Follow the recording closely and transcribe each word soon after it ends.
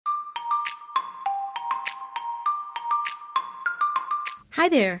Hi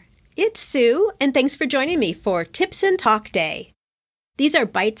there, it's Sue, and thanks for joining me for Tips and Talk Day. These are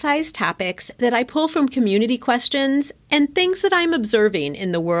bite-sized topics that I pull from community questions and things that I'm observing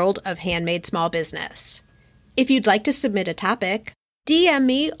in the world of handmade small business. If you'd like to submit a topic, DM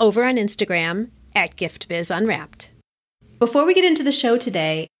me over on Instagram at Gift Biz Unwrapped. Before we get into the show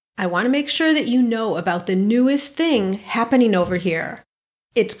today, I want to make sure that you know about the newest thing happening over here.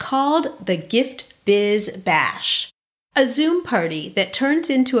 It's called the Gift Biz Bash, a Zoom party that turns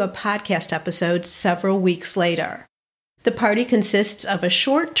into a podcast episode several weeks later. The party consists of a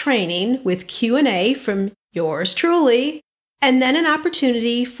short training with Q&A from yours truly, and then an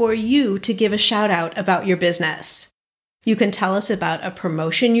opportunity for you to give a shout out about your business. You can tell us about a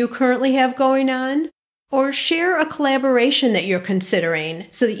promotion you currently have going on, or share a collaboration that you're considering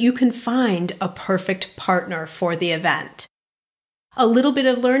so that you can find a perfect partner for the event. A little bit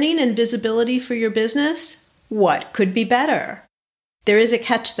of learning and visibility for your business? What could be better? There is a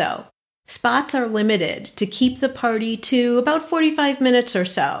catch though. Spots are limited to keep the party to about 45 minutes or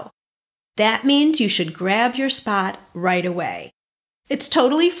so. That means you should grab your spot right away. It's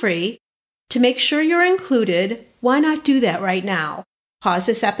totally free. To make sure you're included, why not do that right now? Pause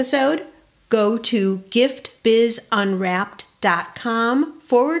this episode, go to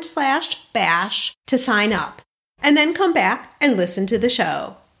giftbizunwrapped.com/bash to sign up, and then come back and listen to the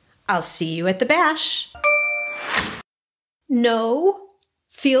show. I'll see you at the bash. No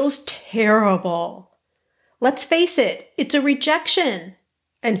feels terrible. Let's face it, it's a rejection.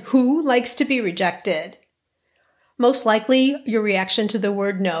 And who likes to be rejected? Most likely, your reaction to the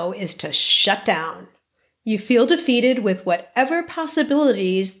word no is to shut down. You feel defeated with whatever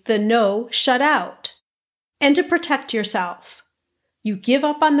possibilities the no shut out. And to protect yourself, you give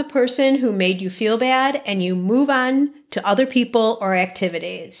up on the person who made you feel bad and you move on to other people or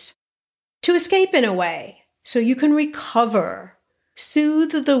activities. To escape in a way, so you can recover,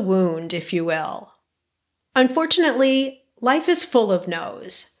 soothe the wound, if you will. Unfortunately, life is full of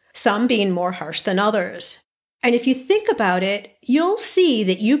no's, some being more harsh than others. And if you think about it, you'll see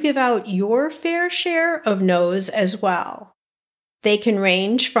that you give out your fair share of no's as well. They can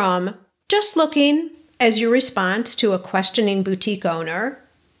range from just looking as your response to a questioning boutique owner,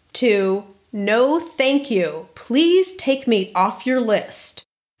 to no thank you, please take me off your list,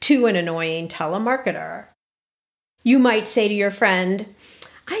 to an annoying telemarketer. You might say to your friend,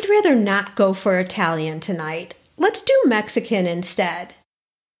 I'd rather not go for Italian tonight. Let's do Mexican instead.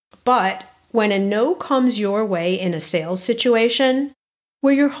 But when a no comes your way in a sales situation,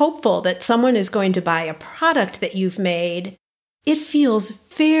 where you're hopeful that someone is going to buy a product that you've made, it feels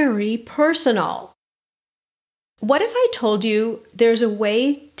very personal. What if I told you there's a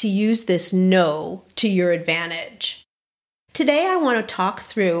way to use this no to your advantage? Today I want to talk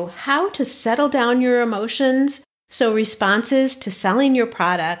through how to settle down your emotions so responses to selling your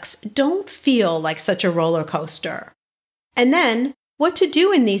products don't feel like such a roller coaster. And then what to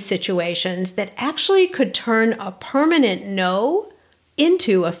do in these situations that actually could turn a permanent no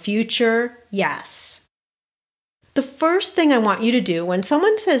into a future yes. The first thing I want you to do when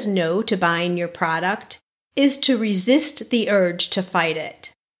someone says no to buying your product is to resist the urge to fight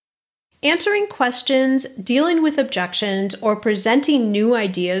it. Answering questions, dealing with objections, or presenting new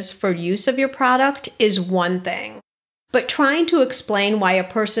ideas for use of your product is one thing. But trying to explain why a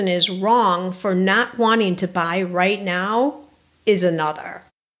person is wrong for not wanting to buy right now is another.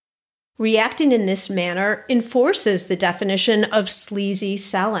 Reacting in this manner enforces the definition of sleazy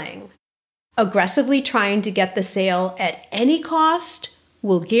selling. Aggressively trying to get the sale at any cost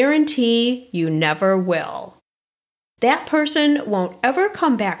will guarantee you never will. That person won't ever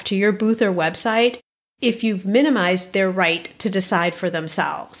come back to your booth or website if you've minimized their right to decide for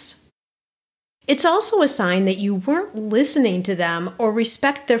themselves. It's also a sign that you weren't listening to them or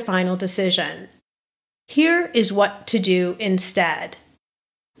respect their final decision. Here is what to do instead.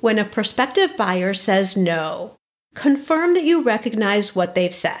 When a prospective buyer says no, confirm that you recognize what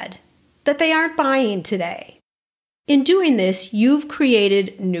they've said, that they aren't buying today. In doing this, you've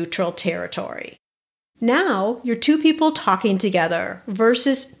created neutral territory. Now, you're two people talking together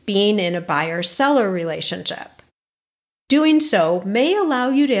versus being in a buyer-seller relationship. Doing so may allow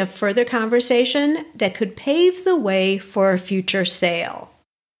you to have further conversation that could pave the way for a future sale.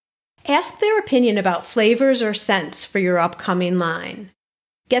 Ask their opinion about flavors or scents for your upcoming line.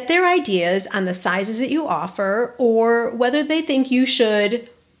 Get their ideas on the sizes that you offer or whether they think you should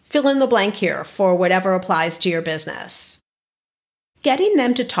fill in the blank here for whatever applies to your business. Getting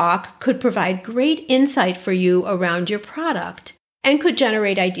them to talk could provide great insight for you around your product and could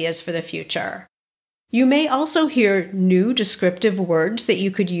generate ideas for the future. You may also hear new descriptive words that you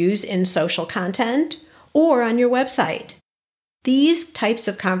could use in social content or on your website. These types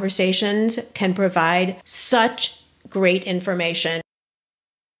of conversations can provide such great information.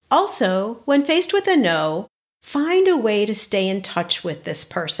 Also, when faced with a no, find a way to stay in touch with this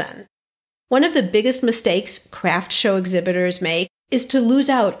person. One of the biggest mistakes craft show exhibitors make is to lose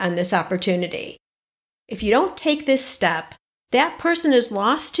out on this opportunity. If you don't take this step, that person is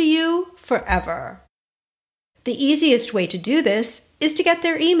lost to you forever. The easiest way to do this is to get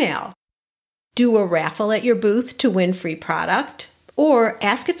their email. Do a raffle at your booth to win free product, or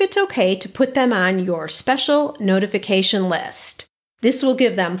ask if it's okay to put them on your special notification list. This will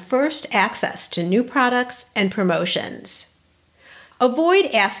give them first access to new products and promotions. Avoid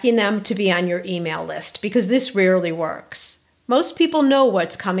asking them to be on your email list because this rarely works. Most people know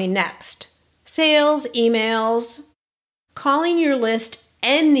what's coming next. Sales, emails. Calling your list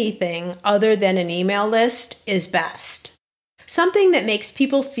anything other than an email list is best. Something that makes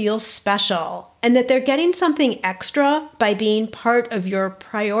people feel special and that they're getting something extra by being part of your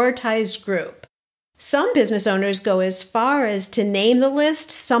prioritized group. Some business owners go as far as to name the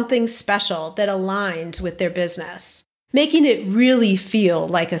list something special that aligns with their business, making it really feel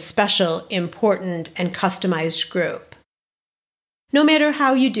like a special, important, and customized group. No matter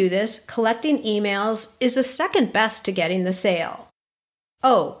how you do this, collecting emails is the second best to getting the sale.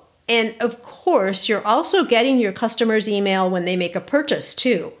 Oh, and of course, you're also getting your customer's email when they make a purchase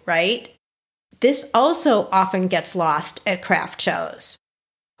too, right? This also often gets lost at craft shows.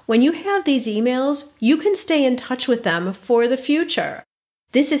 When you have these emails, you can stay in touch with them for the future.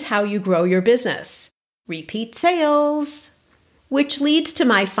 This is how you grow your business. Repeat sales. Which leads to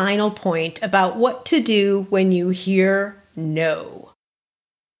my final point about what to do when you hear no.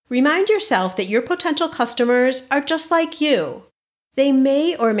 Remind yourself that your potential customers are just like you. They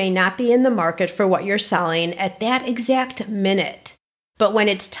may or may not be in the market for what you're selling at that exact minute. But when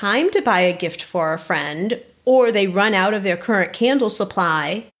it's time to buy a gift for a friend, or they run out of their current candle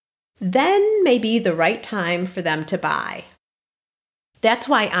supply, then may be the right time for them to buy. That's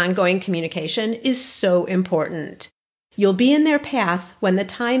why ongoing communication is so important. You'll be in their path when the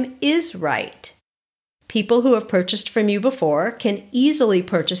time is right. People who have purchased from you before can easily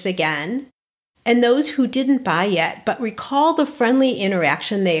purchase again, and those who didn't buy yet but recall the friendly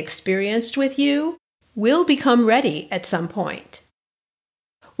interaction they experienced with you will become ready at some point.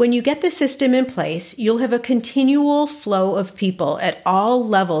 When you get the system in place, you'll have a continual flow of people at all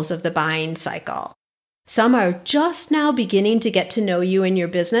levels of the buying cycle. Some are just now beginning to get to know you and your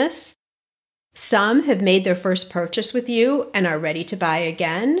business. Some have made their first purchase with you and are ready to buy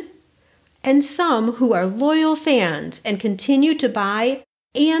again. And some who are loyal fans and continue to buy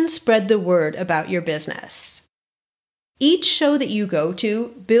and spread the word about your business. Each show that you go to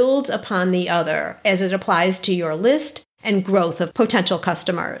builds upon the other as it applies to your list and growth of potential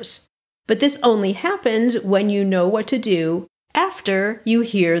customers. But this only happens when you know what to do after you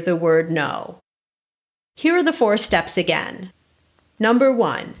hear the word no. Here are the 4 steps again. Number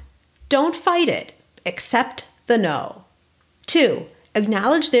 1, don't fight it. Accept the no. 2,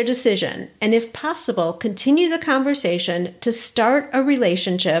 acknowledge their decision, and if possible, continue the conversation to start a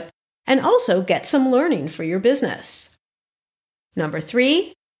relationship and also get some learning for your business. Number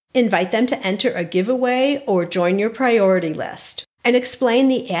 3, invite them to enter a giveaway or join your priority list and explain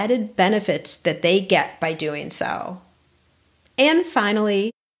the added benefits that they get by doing so. And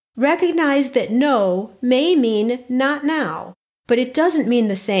finally, recognize that no may mean not now, but it doesn't mean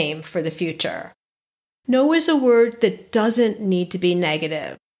the same for the future. No is a word that doesn't need to be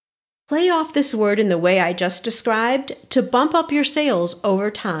negative. Play off this word in the way I just described to bump up your sales over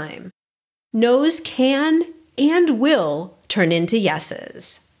time. No's can and will turn into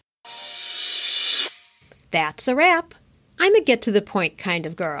yeses. That's a wrap. I'm a get-to-the-point kind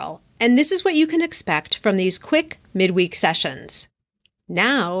of girl, and this is what you can expect from these quick midweek sessions.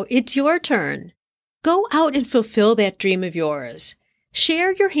 Now it's your turn. Go out and fulfill that dream of yours.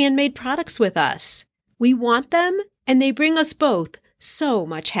 Share your handmade products with us. We want them, and they bring us both so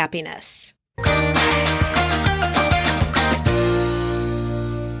much happiness.